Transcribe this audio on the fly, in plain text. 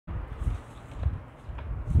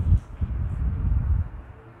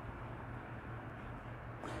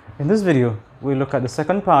In this video, we'll look at the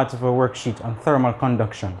second part of our worksheet on thermal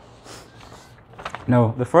conduction.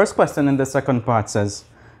 Now, the first question in the second part says,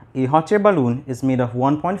 a hot air balloon is made of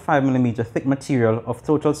 1.5 millimeter thick material of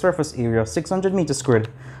total surface area 600 meters squared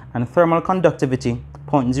and thermal conductivity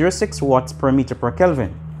 0.06 watts per meter per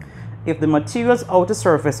Kelvin. If the material's outer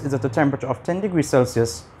surface is at a temperature of 10 degrees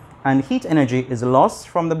Celsius and heat energy is lost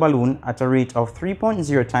from the balloon at a rate of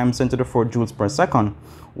 3.0 times 10 to the 4 joules per second,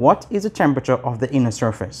 what is the temperature of the inner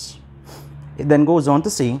surface? It then goes on to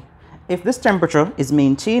say, if this temperature is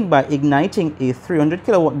maintained by igniting a 300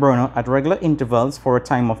 kilowatt burner at regular intervals for a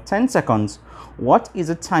time of 10 seconds, what is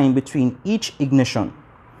the time between each ignition?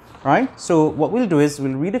 Right? So what we'll do is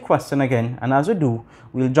we'll read the question again, and as we do,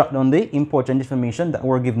 we'll jot down the important information that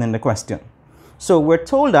we're given in the question. So we're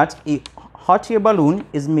told that a hot air balloon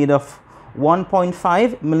is made of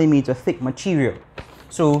 1.5 millimeter thick material.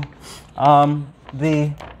 So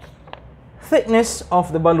the thickness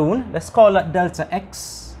of the balloon, let's call that delta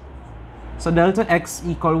x. So delta x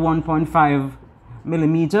equal 1.5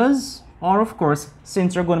 millimeters, or of course,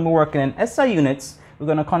 since we're going to be working in SI units, we're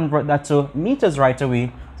going to convert that to meters right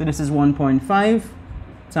away. So this is 1.5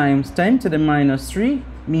 times 10 to the minus 3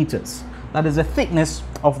 meters. That is the thickness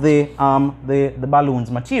of the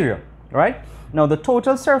balloon's material, right? Now the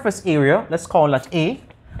total surface area, let's call that A.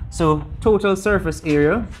 So total surface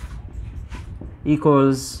area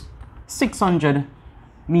equals 600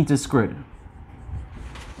 meters squared.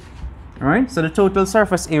 All right, so the total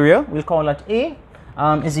surface area, we'll call that A,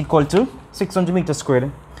 is equal to 600 meters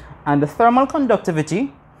squared. And the thermal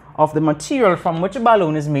conductivity of the material from which a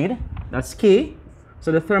balloon is made, that's K.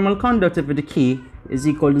 So the thermal conductivity K is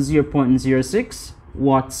equal to 0.06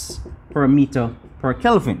 watts per meter per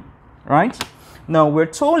Kelvin, right? Now we're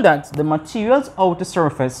told that the material's outer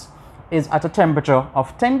surface is at a temperature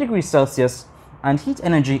of 10 degrees Celsius and heat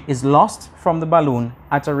energy is lost from the balloon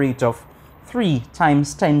at a rate of 3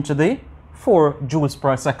 times 10 to the 4 joules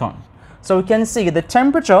per second. So we can see the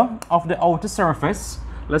temperature of the outer surface,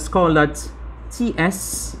 let's call that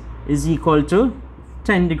Ts, is equal to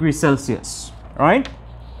 10 degrees Celsius, right?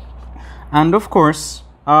 And of course,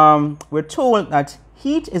 we're told that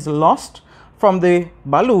heat is lost from the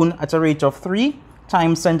balloon at a rate of 3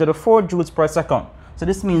 times 10 to the 4 joules per second. So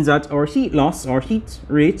this means that our heat loss, or heat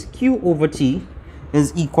rate, Q over T,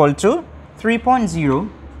 is equal to 3.0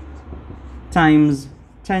 times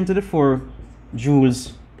 10 to the 4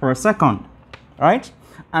 joules per second, right?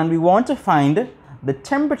 And we want to find the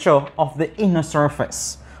temperature of the inner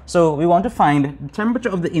surface. So we want to find the temperature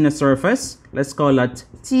of the inner surface. Let's call that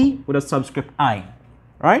T with a subscript I,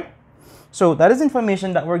 right? So that is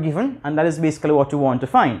information that we're given, and that is basically what we want to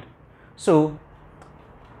find. So,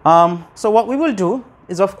 what we will do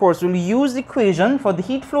is, of course, we'll use the equation for the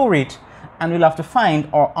heat flow rate, and we'll have to find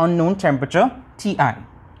our unknown temperature, Ti,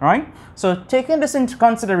 right? So taking this into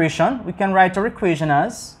consideration, we can write our equation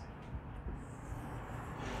as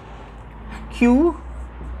Q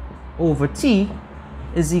over T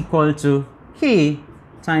is equal to K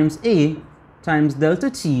times A times delta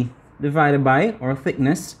T divided by our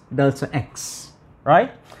thickness, delta X,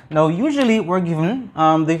 right? Now, usually we're given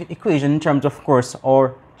the equation in terms of course,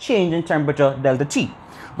 our change in temperature, delta T.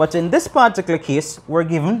 But in this particular case, we're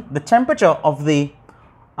given the temperature of the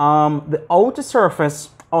outer surface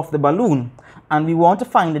of the balloon, and we want to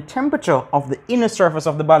find the temperature of the inner surface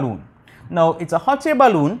of the balloon. Now, it's a hot air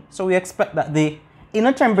balloon, so we expect that the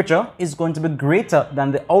inner temperature is going to be greater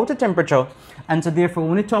than the outer temperature, and so therefore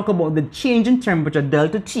when we talk about the change in temperature,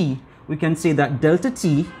 delta T, we can say that delta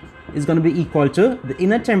T is going to be equal to the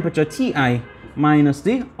inner temperature Ti minus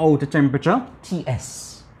the outer temperature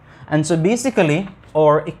Ts. And so basically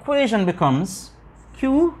our equation becomes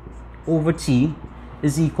Q over T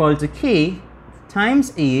is equal to K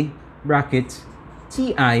times A bracket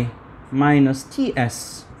Ti minus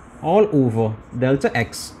Ts all over delta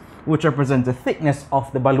X, which represents the thickness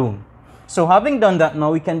of the balloon. So having done that,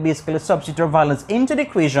 now we can basically substitute our values into the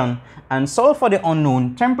equation and solve for the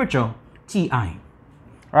unknown temperature, Ti,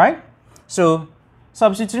 right? So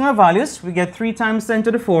substituting our values, we get 3 times 10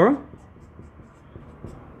 to the 4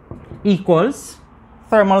 equals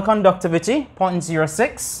thermal conductivity,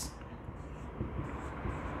 0.06,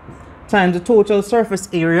 times the total surface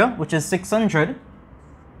area, which is 600.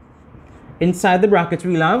 Inside the bracket,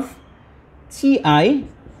 we'll have Ti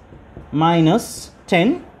minus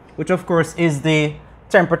 10, which of course is the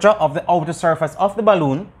temperature of the outer surface of the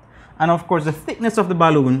balloon. And of course, the thickness of the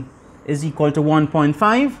balloon is equal to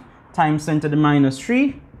 1.5 times 10 to the minus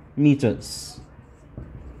 3 meters.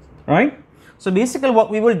 Right? So basically what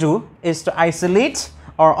we will do is to isolate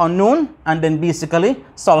our unknown and then basically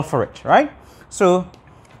solve for it, right? So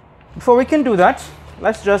before we can do that,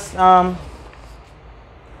 let's just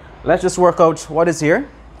work out what is here.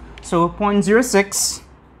 So 0.06.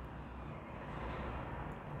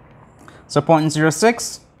 So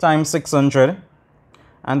 0.06 times 600,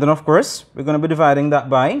 and then of course we're going to be dividing that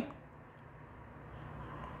by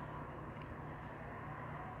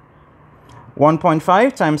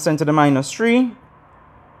 1.5 times 10 to the minus 3.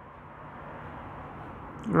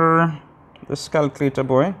 This calculator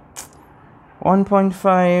boy.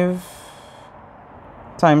 1.5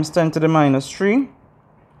 times 10 to the minus 3,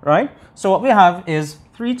 right? So what we have is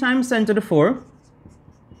 3 times 10 to the 4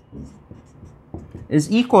 is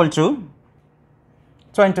equal to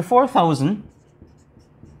 24,000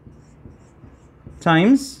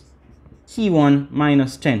 times T1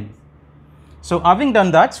 minus 10. So having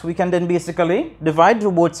done that, we can then basically divide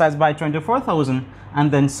through both sides by 24,000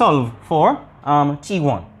 and then solve for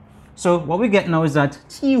T1. So what we get now is that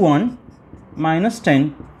T1 minus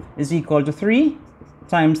 10 is equal to 3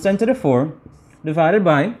 times 10 to the 4 divided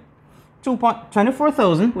by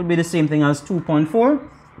 24,000 would be the same thing as 2.4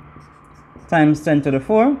 times 10 to the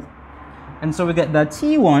 4. And so we get that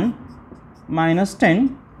T1 minus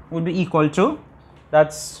 10 would be equal to,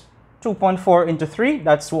 that's 2.4 into 3,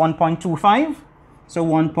 that's 1.25. So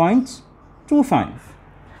 1.25.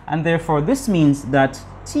 And therefore this means that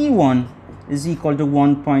T1 is equal to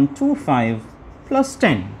 1.25 plus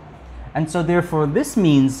 10. And so therefore this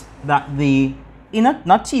means that the inner,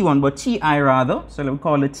 not T1 but Ti rather, so we'll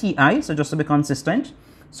call it Ti, so just to be consistent.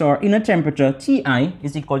 So our inner temperature Ti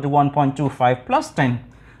is equal to 1.25 plus 10,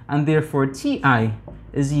 and therefore Ti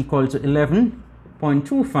is equal to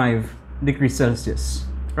 11.25 degrees Celsius,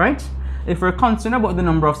 right? If we're concerned about the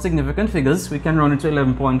number of significant figures, we can round it to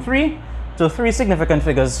 11.3 to 3 significant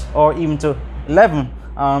figures, or even to 11,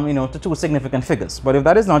 to 2 significant figures. But if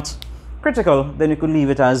that is not critical, then you could leave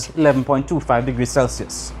it as 11.25 degrees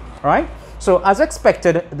Celsius, right? So as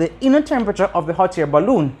expected, the inner temperature of the hot air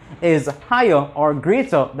balloon is higher or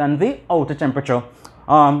greater than the outer temperature,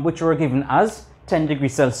 which were given as 10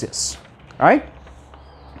 degrees Celsius, right?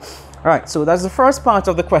 All right, so that's the first part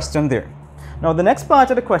of the question there. Now the next part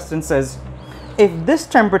of the question says, if this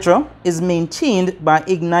temperature is maintained by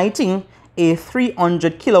igniting a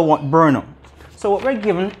 300 kilowatt burner. So what we're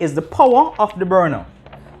given is the power of the burner.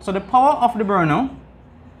 So the power of the burner,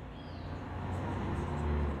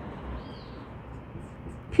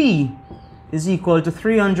 P, is equal to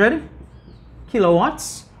 300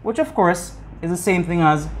 kilowatts, which of course is the same thing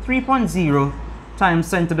as 3.0 times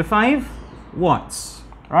 10 to the 5 watts,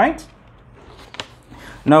 right?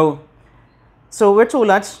 Now, so we're told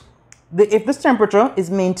that if this temperature is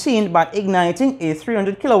maintained by igniting a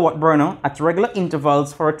 300 kilowatt burner at regular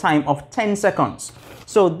intervals for a time of 10 seconds.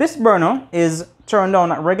 So this burner is turned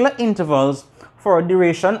on at regular intervals for a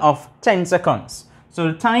duration of 10 seconds.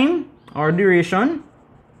 So the time or duration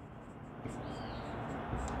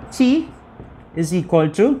T is equal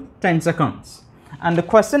to 10 seconds. And the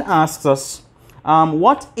question asks us,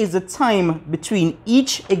 what is the time between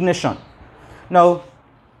each ignition? Now,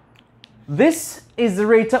 this is the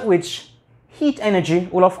rate at which heat energy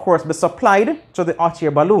will of course be supplied to the hot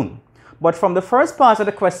air balloon. But from the first part of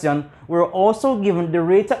the question, we were also given the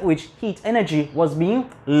rate at which heat energy was being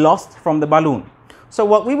lost from the balloon. So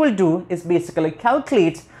what we will do is basically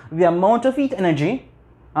calculate the amount of heat energy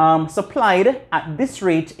supplied at this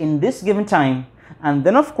rate in this given time, and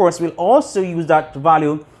then of course we'll also use that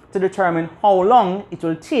value to determine how long it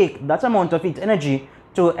will take that amount of heat energy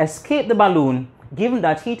to escape the balloon, given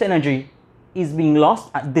that heat energy is being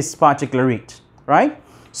lost at this particular rate, right?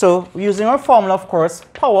 So using our formula, of course,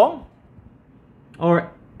 power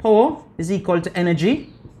is equal to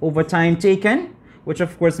energy over time taken, which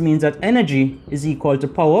of course means that energy is equal to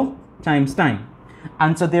power times time.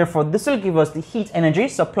 And so therefore this will give us the heat energy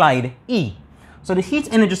supplied, E. So the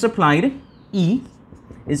heat energy supplied, E,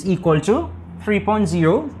 is equal to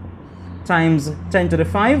 3.0 times 10 to the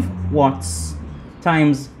 5 watts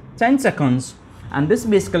times 10 seconds. And this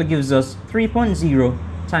basically gives us 3.0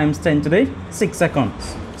 times 10 to the 6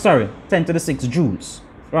 seconds. Sorry, 10 to the 6 joules.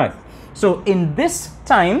 Right. So in this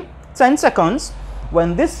time, 10 seconds,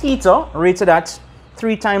 when this heater rated at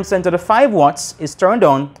 3 times 10 to the 5 watts is turned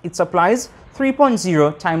on, it supplies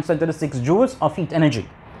 3.0 times 10 to the 6 joules of heat energy.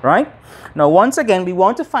 Right? Now, once again, we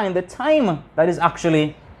want to find the time that is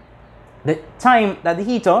actually the time that the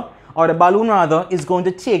heater, or the balloon rather, is going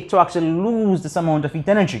to take to actually lose this amount of heat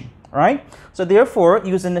energy. Right? So therefore,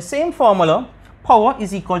 using the same formula, power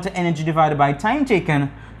is equal to energy divided by time taken.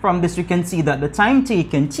 From this we can see that the time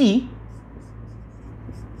taken, T,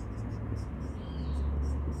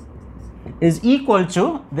 is equal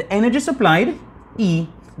to the energy supplied, E,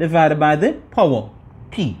 divided by the power,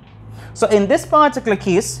 P. So in this particular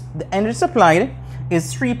case, the energy supplied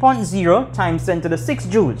is 3.0 times 10 to the 6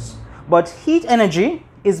 joules. But heat energy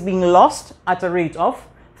is being lost at a rate of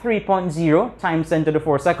 3.0 times 10 to the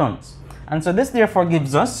 4 seconds. And so this therefore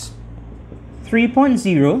gives us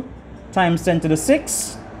 3.0 times 10 to the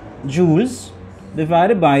 6 joules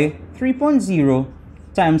divided by 3.0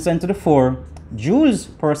 times 10 to the 4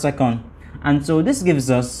 joules per second. And so this gives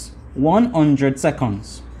us 100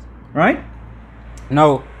 seconds, right?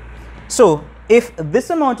 Now, so if this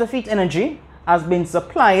amount of heat energy has been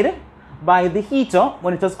supplied by the heater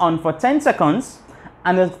when it was on for 10 seconds,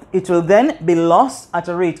 and it will then be lost at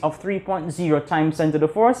a rate of 3.0 times 10 to the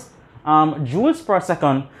 4th joules per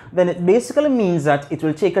second, then it basically means that it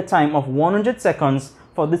will take a time of 100 seconds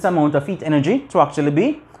for this amount of heat energy to actually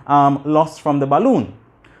be lost from the balloon.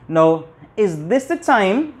 Now, is this a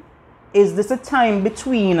time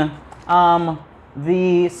between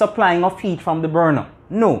the supplying of heat from the burner?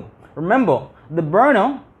 No. Remember, the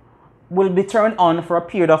burner will be turned on for a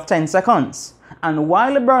period of 10 seconds. And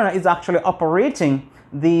while the burner is actually operating,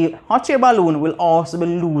 the hot air balloon will also be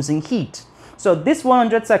losing heat. So this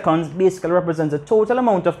 100 seconds basically represents the total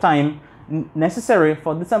amount of time necessary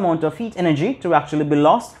for this amount of heat energy to actually be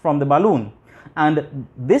lost from the balloon. And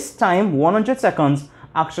this time, 100 seconds,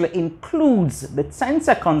 actually includes the 10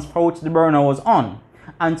 seconds for which the burner was on.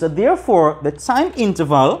 And so therefore, the time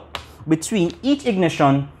interval between each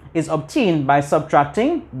ignition is obtained by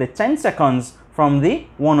subtracting the 10 seconds from the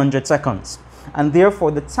 100 seconds. And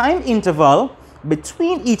therefore, the time interval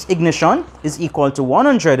between each ignition is equal to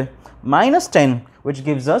 100 minus 10, which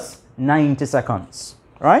gives us 90 seconds,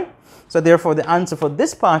 right? So therefore, the answer for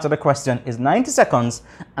this part of the question is 90 seconds,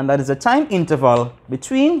 and that is the time interval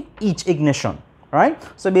between each ignition, right?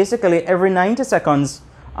 So basically, every 90 seconds,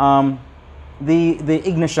 the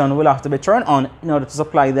ignition will have to be turned on in order to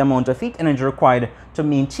supply the amount of heat energy required to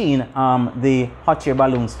maintain the hot air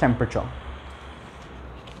balloon's temperature.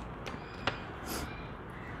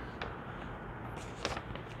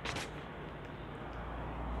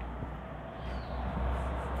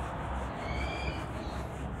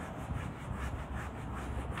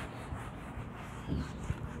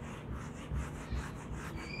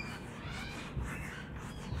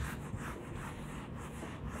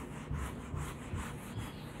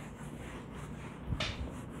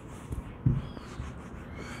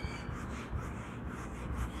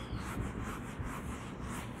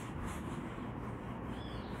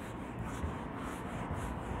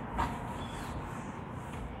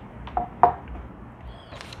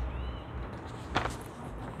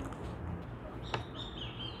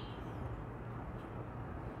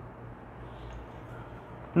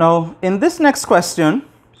 Now, in this next question,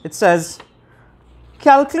 it says,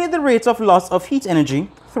 calculate the rate of loss of heat energy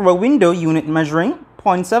through a window unit measuring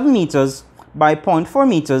 0.7 meters by 0.4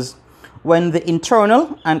 meters when the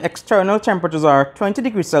internal and external temperatures are 20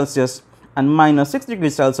 degrees Celsius and minus 6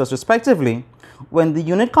 degrees Celsius respectively, when the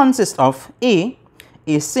unit consists of A,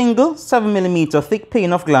 a single 7 millimeter thick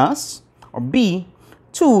pane of glass, or B,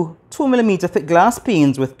 two 2 millimeter thick glass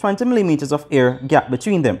panes with 20 millimeters of air gap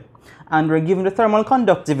between them. And we're given the thermal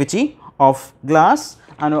conductivity of glass,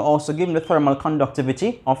 and we're also given the thermal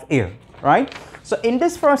conductivity of air, right? So in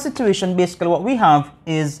this first situation, basically what we have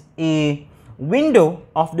is a window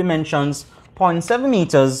of dimensions 0.7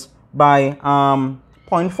 meters by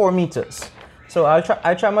 0.4 meters. So I'll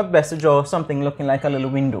try my best to draw something looking like a little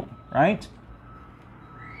window, right?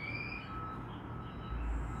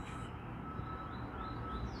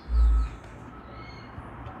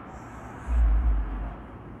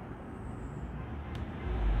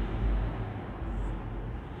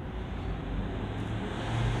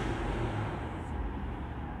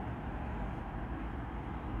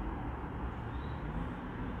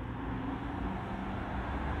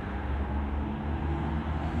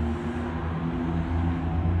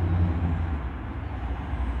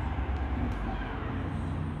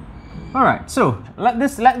 All right, so let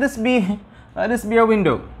this be a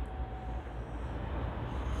window.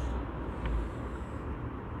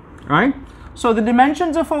 All right, so the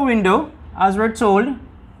dimensions of a window, as we're told,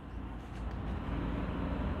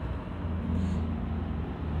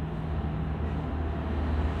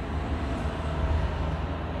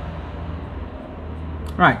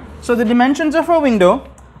 right, so the dimensions of a window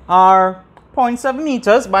are 0.7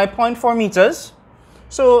 meters by 0.4 meters.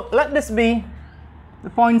 So let this be the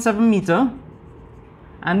 0.7 meter,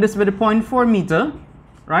 and this with the 0.4 meter,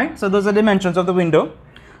 right? So those are dimensions of the window.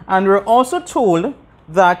 And we're also told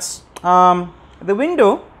that the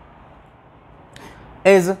window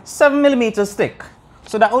is 7 millimeters thick.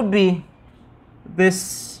 So that would be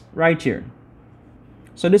this right here.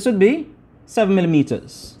 So this would be 7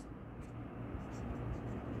 millimeters,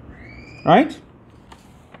 right?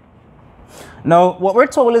 Now, what we're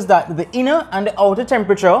told is that the inner and the outer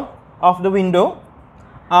temperature of the window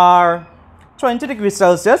are 20 degrees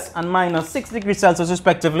Celsius and minus 6 degrees Celsius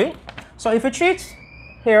respectively. So if we treat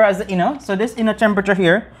here as the inner, so this inner temperature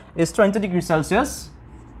here is 20 degrees Celsius,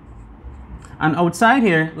 and outside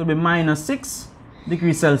here will be minus 6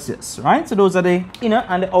 degrees Celsius, right? So those are the inner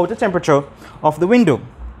and the outer temperature of the window,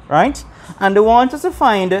 right? And they want us to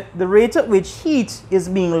find the rate at which heat is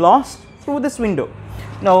being lost through this window.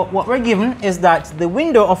 Now, what we're given is that the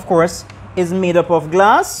window, of course, is made up of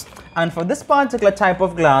glass, and for this particular type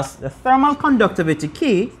of glass, the thermal conductivity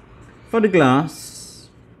K for the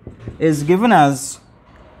glass is given as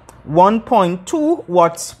 1.2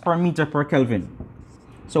 watts per meter per Kelvin.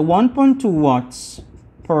 So 1.2 watts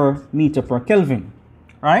per meter per Kelvin,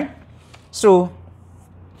 right? So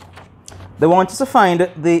they want us to find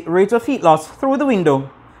the rate of heat loss through the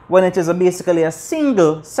window when it is basically a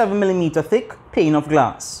single 7 millimeter thick pane of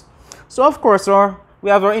glass. So of course we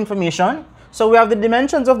have our information. So we have the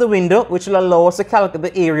dimensions of the window, which will allow us to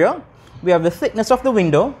calculate the area. We have the thickness of the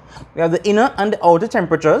window. We have the inner and the outer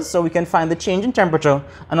temperatures, so we can find the change in temperature.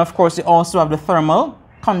 And of course, we also have the thermal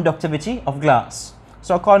conductivity of glass.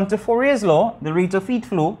 So according to Fourier's law, the rate of heat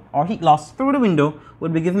flow or heat loss through the window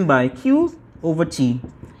would be given by Q over T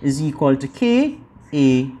is equal to K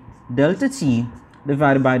A delta T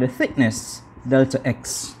divided by the thickness delta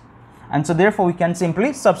X. And so therefore we can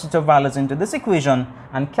simply substitute values into this equation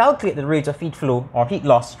and calculate the rate of heat flow or heat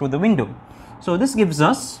loss through the window. So this gives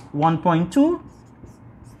us 1.2.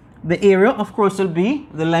 The area, of course, will be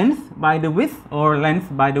the length by the width, or length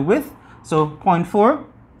by the width. So 0.4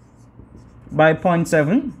 by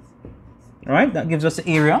 0.7. All right, that gives us the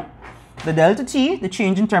area. The delta T, the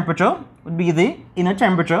change in temperature, would be the inner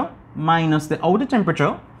temperature minus the outer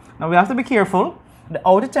temperature. Now we have to be careful. The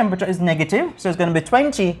outer temperature is negative, so it's going to be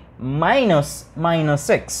 20 minus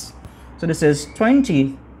 6. So this is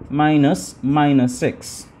 20 minus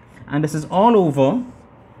 6. And this is all over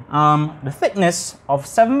the thickness of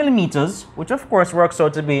 7 millimeters, which of course works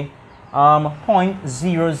out to be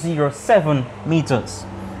 0.007 meters.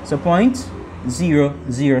 So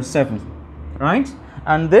 0.007, right?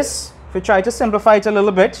 And this, if we try to simplify it a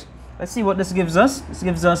little bit, let's see what this gives us. This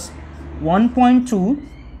gives us 1.2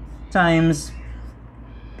 times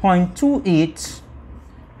 0.28,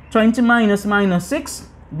 20 minus 6.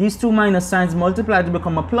 These two minus signs multiply to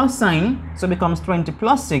become a plus sign, so it becomes 20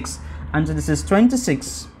 plus 6, and so this is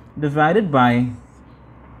 26 divided by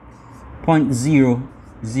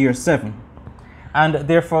 0.007. And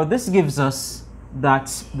therefore this gives us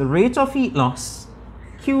that the rate of heat loss,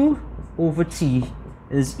 Q over T,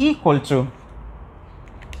 is equal to,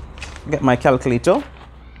 get my calculator,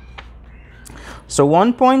 so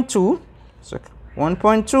 1.2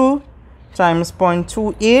 times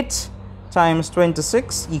 0.28 times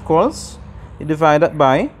 26 equals, you divide that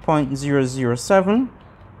by 0.007.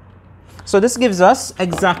 So this gives us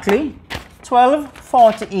exactly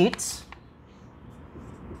 1248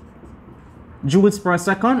 joules per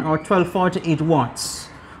second, or 1248 watts.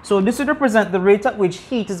 So this would represent the rate at which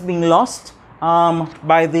heat is being lost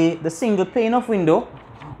by the single pane of window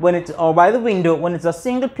when it, or by the window when it's a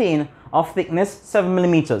single pane of thickness 7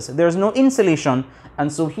 millimeters. There's no insulation, and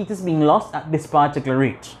so heat is being lost at this particular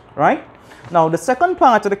rate, right? Now the second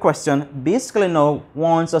part of the question basically now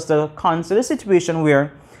wants us to consider a situation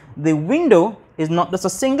where the window is not just a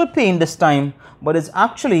single pane this time, but it's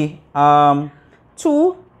actually 2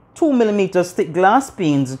 millimeters thick glass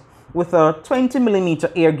panes with a 20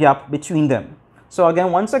 millimeter air gap between them. So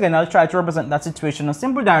again, once again, I'll try to represent that situation in a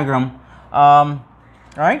simple diagram,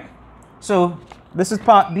 right? So this is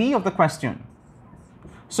part B of the question.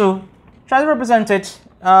 So try to represent it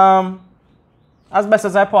as best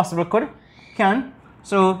as I possibly can.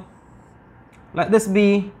 So let this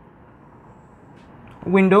be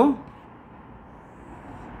window,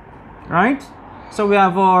 right? So we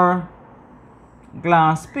have our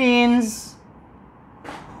glass panes,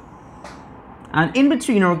 and in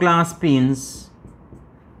between our glass panes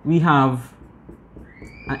we have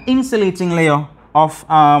an insulating layer of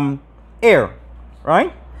air,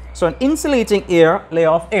 right? So an insulating layer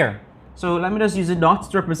of air. So let me just use the dots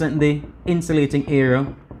to represent the insulating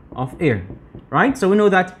area of air, right? So we know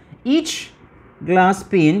that each glass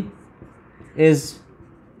pane is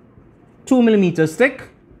 2 millimeters thick,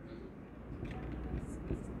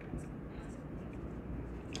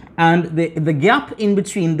 and the gap in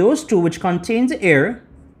between those two, which contains the air,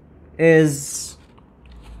 is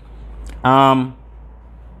 20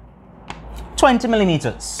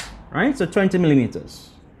 millimeters, right? So 20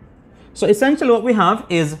 millimeters. So essentially what we have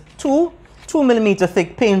is two 2 millimeter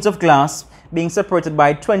thick panes of glass being separated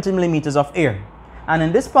by 20 millimeters of air. And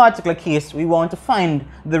in this particular case, we want to find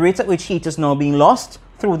the rate at which heat is now being lost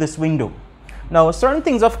through this window. Now, certain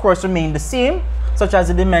things, of course, remain the same, such as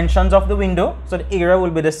the dimensions of the window. So the area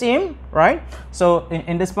will be the same, right? So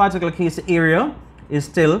in this particular case, the area is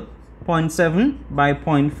still 0.7 by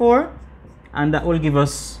 0.4, and that will give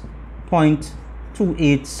us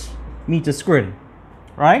 0.28 meters squared,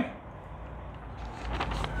 right?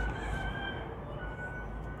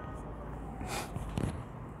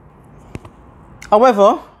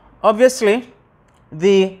 However, obviously,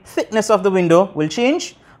 the thickness of the window will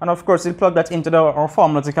change, and of course, we'll plug that into our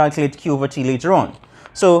formula to calculate Q over T later on.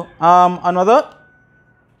 So another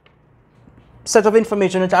set of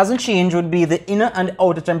information which hasn't changed would be the inner and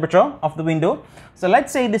outer temperature of the window. So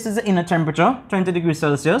let's say this is the inner temperature, 20 degrees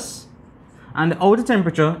Celsius, and the outer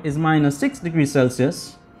temperature is -6 degrees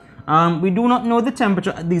Celsius. We do not know the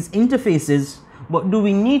temperature at these interfaces, but do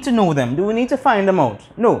we need to know them? Do we need to find them out?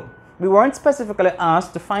 No. We weren't specifically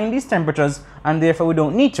asked to find these temperatures, and therefore we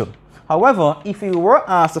don't need to. However, if we were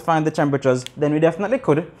asked to find the temperatures, then we definitely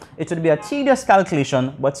could. It would be a tedious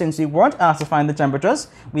calculation, but since we weren't asked to find the temperatures,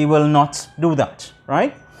 we will not do that,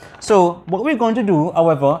 right? So what we're going to do,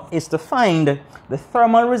 however, is to find the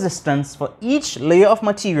thermal resistance for each layer of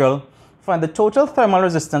material, find the total thermal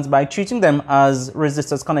resistance by treating them as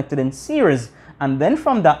resistors connected in series, and then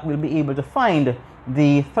from that we'll be able to find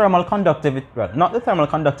the thermal conductivity, well, not the thermal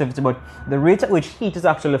conductivity, but the rate at which heat is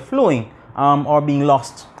actually flowing or being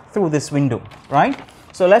lost through this window, right?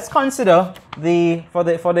 So let's consider for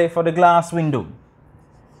the glass window,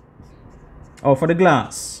 or for the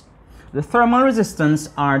glass, the thermal resistance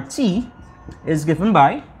RT is given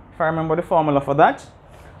by, if I remember the formula for that,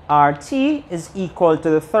 RT is equal to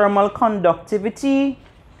the thermal conductivity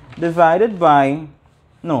divided by,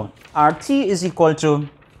 no, RT is equal to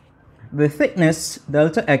the thickness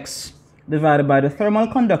delta X divided by the thermal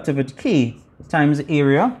conductivity K times the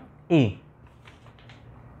area A,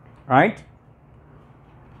 right?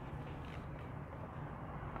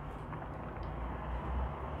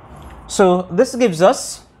 So this gives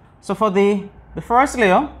us, so for the first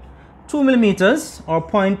layer, 2 millimeters or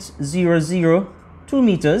 0.002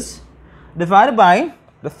 meters divided by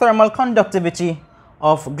the thermal conductivity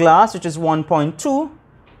of glass, which is 1.2,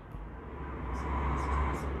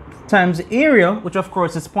 times the area, which of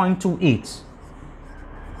course is 0.28.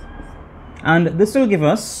 And this will give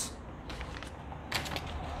us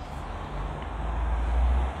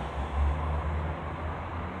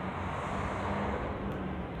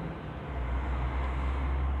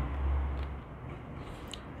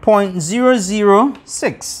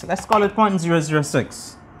 .006. Let's call it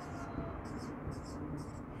 0.006.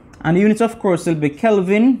 And the unit, of course, will be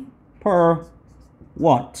Kelvin per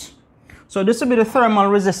watt. So this will be the thermal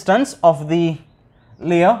resistance of the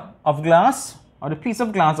layer of glass, or the piece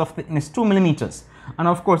of glass of thickness 2 millimeters. And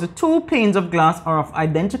of course, the two panes of glass are of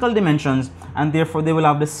identical dimensions, and therefore they will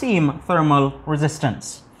have the same thermal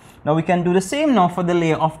resistance. Now we can do the same now for the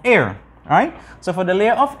layer of air, right? So for the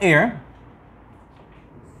layer of air,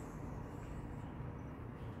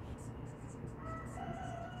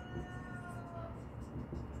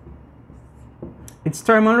 its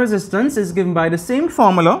thermal resistance is given by the same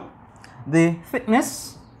formula, the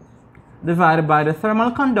thickness divided by the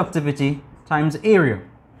thermal conductivity times area.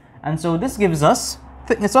 And so this gives us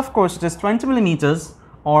thickness, of course, which is 20 millimeters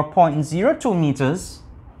or 0.02 meters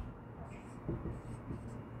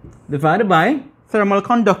divided by thermal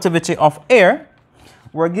conductivity of air.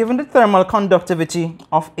 We're given the thermal conductivity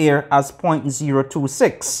of air as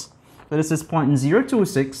 0.026. So this is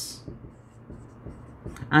 0.026.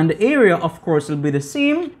 And the area, of course, will be the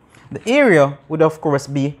same. The area would, of course,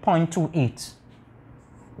 be 0.28.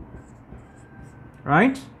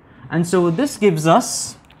 Right? And so this gives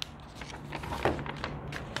us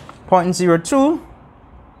 0.02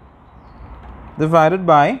 divided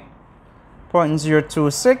by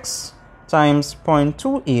 0.026 times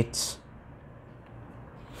 0.28.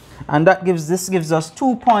 And this gives us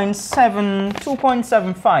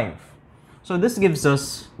 2.75. So this gives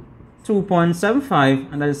us 2.75,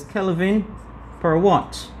 and that is Kelvin per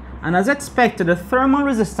watt. And as expected, the thermal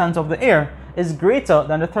resistance of the air is greater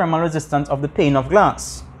than the thermal resistance of the pane of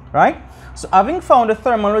glass, right? So having found the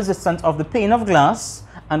thermal resistance of the pane of glass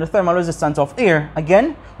and the thermal resistance of air,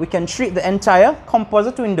 again, we can treat the entire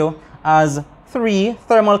composite window as 3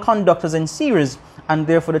 thermal conductors in series, and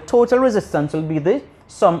therefore the total resistance will be the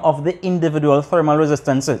sum of the individual thermal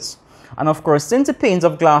resistances. And of course, since the panes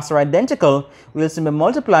of glass are identical, we'll simply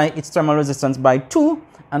multiply its thermal resistance by 2,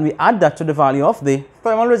 and we add that to the value of the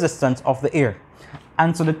thermal resistance of the air.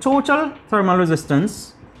 And so the total thermal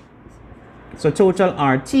resistance, so total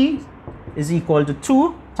RT, is equal to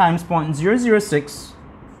 2 times 0.006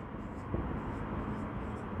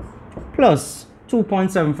 plus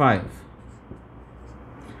 2.75.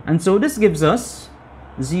 And so this gives us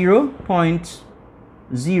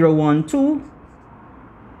 0.012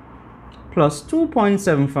 plus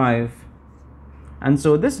 2.75. And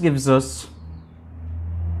so this gives us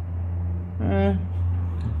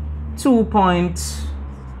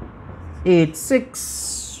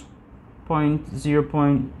 2.86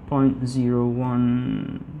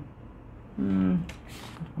 0.01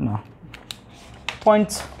 no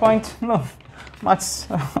no maths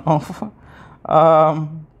off.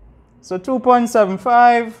 So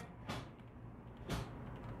 2.75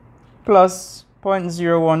 plus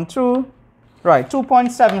 0.012, right,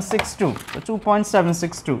 2.762, so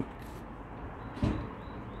 2.762.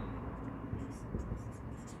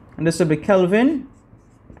 And this will be Kelvin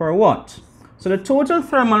per watt. So the total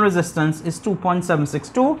thermal resistance is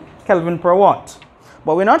 2.762 Kelvin per watt.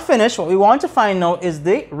 But we're not finished. What we want to find now is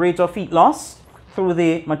the rate of heat loss through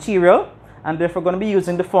the material, and therefore going to be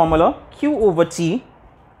using the formula Q over T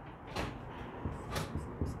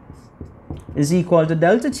is equal to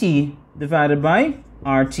delta T divided by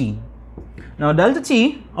RT. Now delta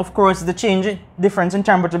T, of course, is the difference in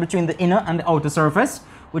temperature between the inner and the outer surface,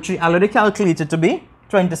 which we already calculated to be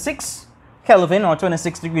 26 Kelvin or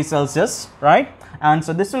 26 degrees Celsius, right? And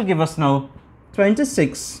so this will give us now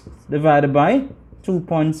 26 divided by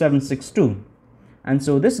 2.762. And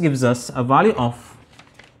so this gives us a value of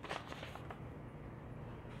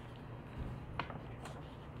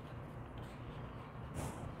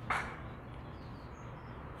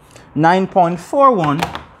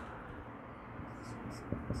 9.41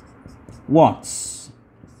 watts.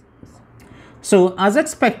 So as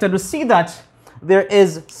expected, we see that there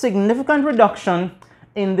is significant reduction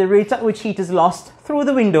in the rate at which heat is lost through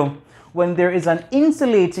the window when there is an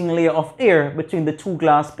insulating layer of air between the two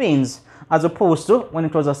glass panes, as opposed to when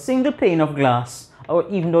it was a single pane of glass, or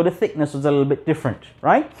even though the thickness was a little bit different,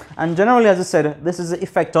 right? And generally, as I said, this is the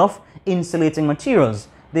effect of insulating materials.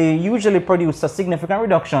 They usually produce a significant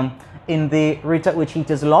reduction in the rate at which heat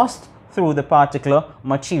is lost through the particular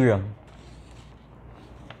material.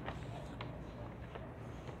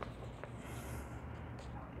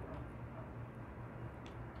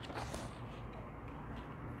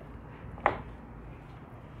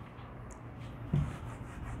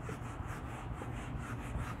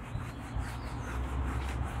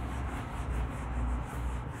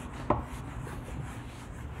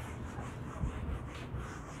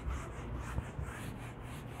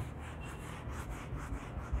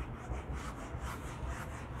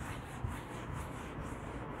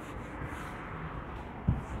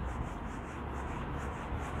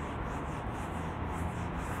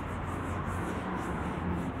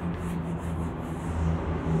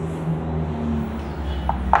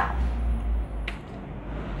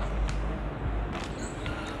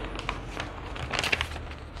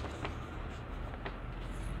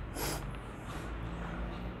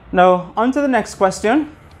 Now, on to the next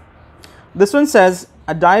question. This one says,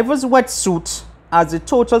 a diver's wetsuit has a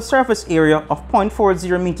total surface area of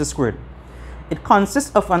 0.40 meters squared. It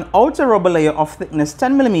consists of an outer rubber layer of thickness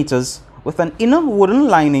 10 millimeters with an inner wooden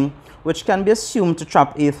lining which can be assumed to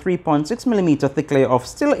trap a 3.6 millimeter thick layer of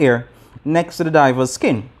still air next to the diver's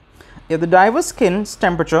skin. If the diver's skin's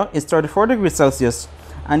temperature is 34 degrees Celsius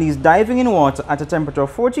and he's diving in water at a temperature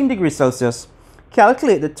of 14 degrees Celsius,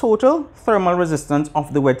 calculate the total thermal resistance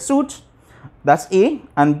of the wetsuit, that's A,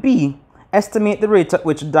 and B, estimate the rate at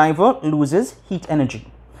which diver loses heat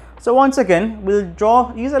energy. So once again, we'll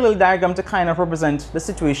use a little diagram to kind of represent the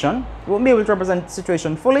situation. We won't be able to represent the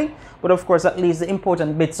situation fully, but of course at least the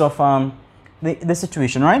important bits of the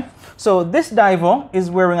situation, right? So this diver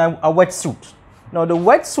is wearing a wetsuit. Now the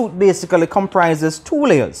wetsuit basically comprises two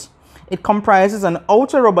layers. It comprises an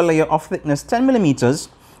outer rubber layer of thickness 10 millimeters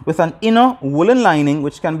with an inner woolen lining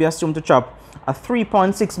which can be assumed to trap a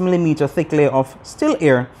 3.6 millimeter thick layer of still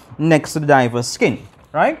air next to the diver's skin,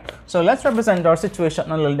 right? So let's represent our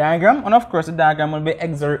situation on a little diagram, and of course the diagram will be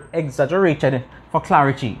exaggerated for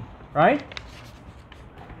clarity, right?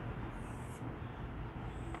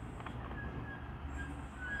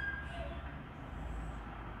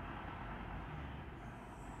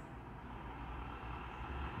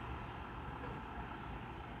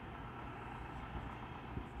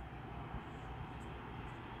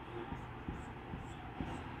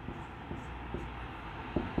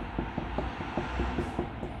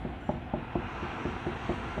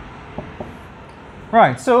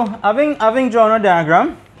 Right, so having drawn a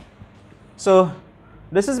diagram, so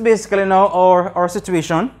this is basically now our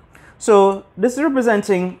situation. So this is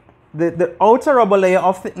representing the outer rubber layer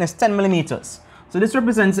of thickness 10 millimeters. So this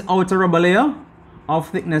represents the outer rubber layer of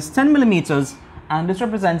thickness 10 millimeters, and this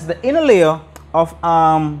represents the inner layer of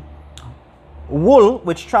wool,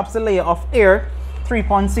 which traps the layer of air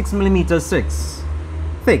 3.6 millimeters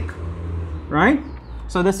thick, right?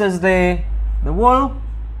 So this is the wool,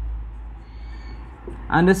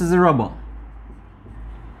 and this is the rubber,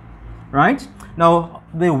 right? Now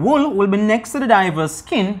the wool will be next to the diver's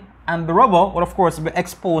skin, and the rubber will of course be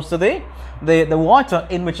exposed to the water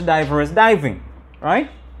in which the diver is diving, right?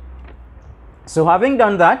 So having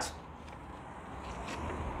done that,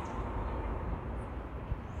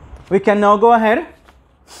 we can now go ahead,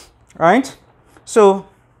 right? So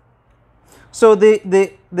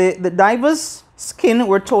the diver's skin,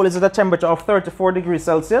 we're told, is at a temperature of 34 degrees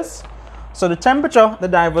Celsius. So the temperature of the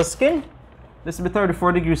diver's skin, this will be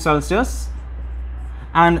 34 degrees Celsius,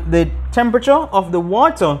 and the temperature of the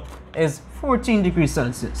water is 14 degrees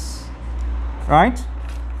Celsius, right?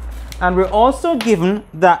 And we're also given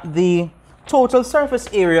that the total surface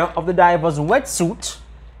area of the diver's wetsuit,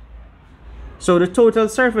 so the total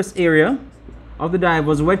surface area of the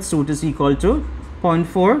diver's wetsuit is equal to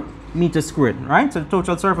 0.4 meters squared, right? So the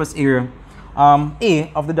total surface area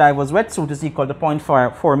A of the diver's wetsuit is equal to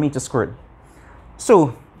 0.4 meters squared.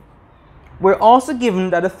 So we're also given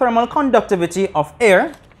that the thermal conductivity of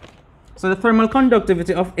air, so the thermal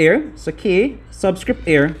conductivity of air, so K subscript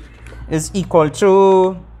air, is equal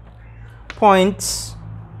to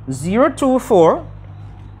 0.024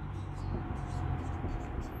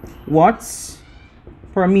 watts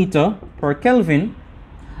per meter per Kelvin,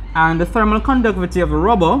 and the thermal conductivity of a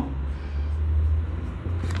rubber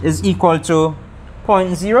is equal to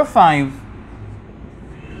 0.05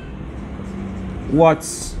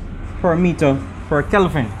 watts per meter per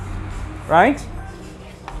Kelvin, right?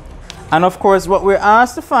 And of course what we're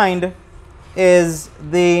asked to find is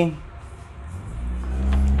the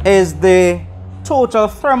total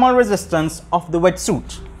thermal resistance of the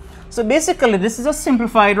wetsuit. So basically this is a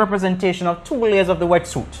simplified representation of two layers of the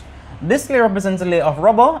wetsuit. This layer represents a layer of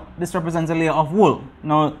rubber, this represents a layer of wool.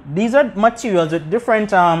 Now these are materials with different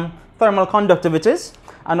thermal conductivities,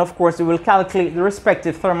 and of course we will calculate the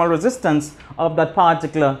respective thermal resistance of that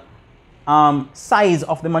particular size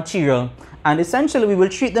of the material, and essentially we will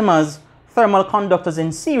treat them as thermal conductors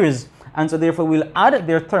in series, and so therefore we'll add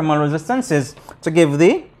their thermal resistances to give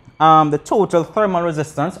the total thermal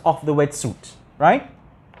resistance of the wetsuit, right?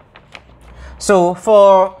 So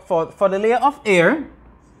for the layer of air,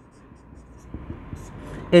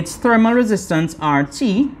 its thermal resistance RT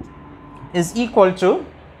is equal to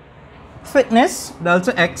thickness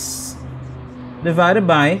delta X divided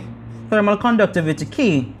by thermal conductivity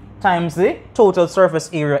K times the total surface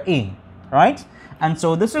area A, right? And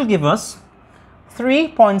so this will give us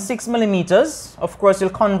 3.6 millimeters. Of course,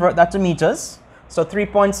 you'll convert that to meters. So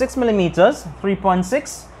 3.6 millimeters,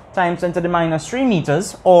 3.6 times 10 to the minus 3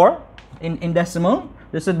 meters, or in decimal,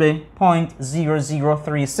 this would be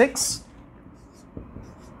 0.0036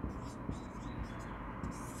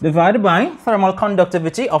 divided by thermal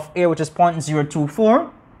conductivity of air, which is 0.024,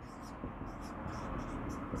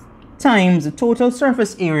 times the total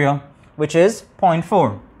surface area, which is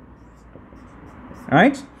 0.4,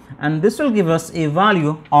 right? And this will give us a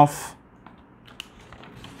value of,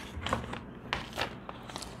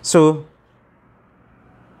 so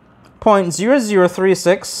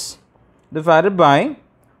 0.0036 divided by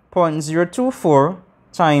 0.024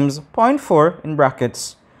 times 0.4 in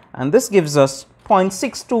brackets, and this gives us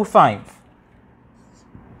 0.625,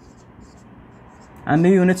 and the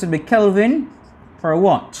units would be Kelvin per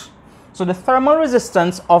watt. So the thermal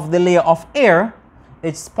resistance of the layer of air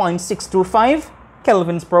is 0.625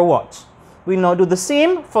 kelvins per watt. We now do the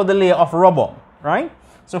same for the layer of rubber, right?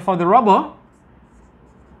 So for the rubber,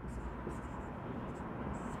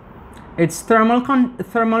 its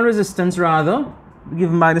thermal resistance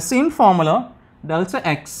given by the same formula, delta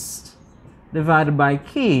X divided by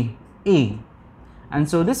Ka. And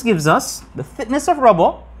so this gives us the thickness of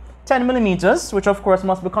rubber, 10 millimeters, which of course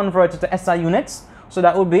must be converted to SI units. So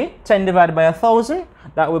that would be 10 divided by 1,000.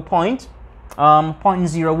 That would be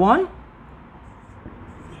 0.01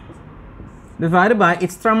 divided by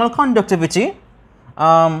its thermal conductivity,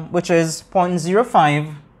 which is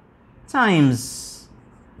 0.05 times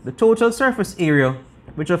the total surface area,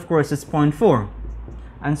 which of course is 0.4.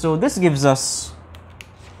 And so this gives us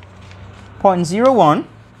 0.01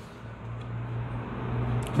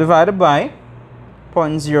 divided by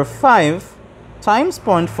 0.05 times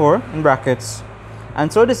 0.4 in brackets, and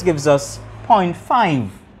so this gives us 0.5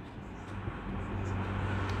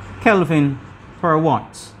 Kelvin per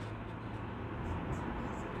watt.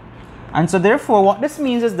 And so therefore what this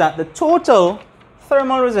means is that the total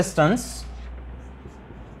thermal resistance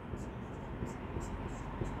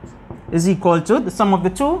is equal to the sum of the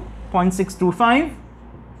two, 0.625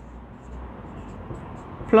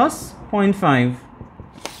 plus 0.5.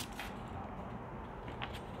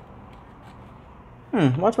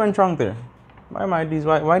 What went wrong there? Why these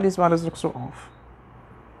values look so off?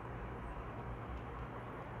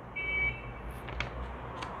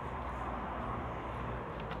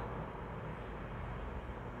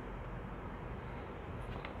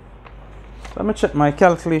 Let me check my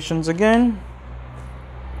calculations again.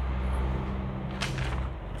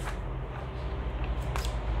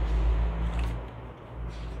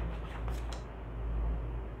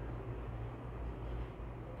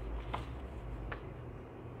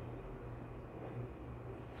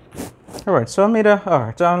 Alright, so I made a,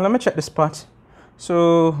 alright, let me check this part.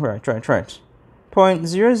 So, right.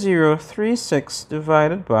 0.0036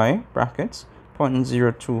 divided by brackets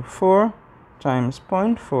 0.024 times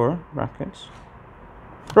 0.4 brackets.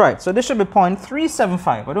 Right, so this should be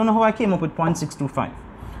 0.375. I don't know how I came up with 0.625.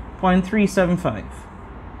 0.375.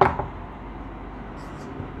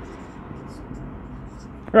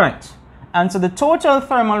 Right, and so the total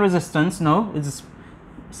thermal resistance now is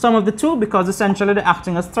sum of the two, because essentially they're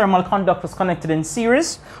acting as thermal conductors connected in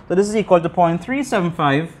series. So this is equal to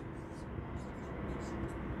 0.375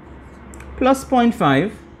 plus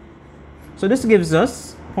 0.5. So this gives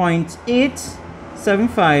us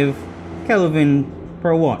 0.875 Kelvin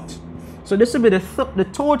per watt. So this will be the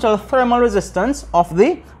total thermal resistance of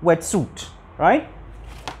the wetsuit, right?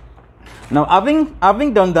 Now,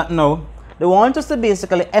 having done that now, they want us to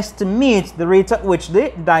basically estimate the rate at which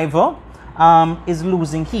the diver is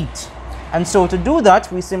losing heat. And so to do that,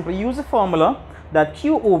 we simply use the formula that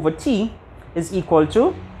Q over T is equal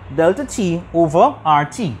to delta T over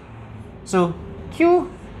RT. So Q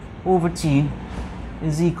over T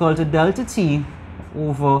is equal to delta T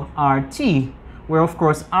over RT, where of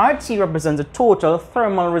course RT represents the total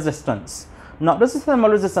thermal resistance. Not just the thermal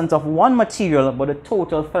resistance of one material, but the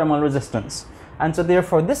total thermal resistance. And so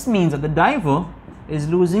therefore this means that the diver is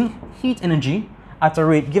losing heat energy at a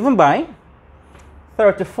rate given by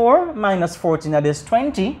 34 minus 14, that is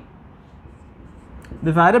 20,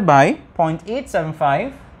 divided by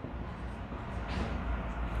 0.875,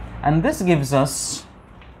 and this gives us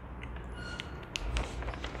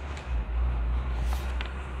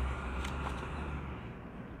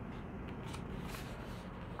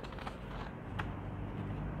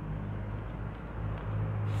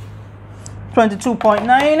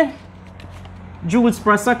 22.9 joules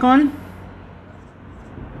per second.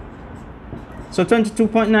 So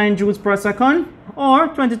 22.9 joules per second, or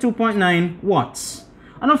 22.9 watts.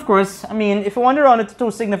 And of course, I mean, if you want to round it to two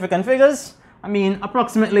significant figures, I mean,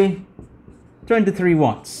 approximately 23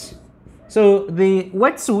 watts. So the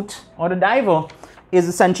wetsuit, or the diver, is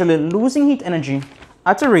essentially losing heat energy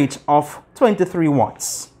at a rate of 23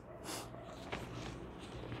 watts.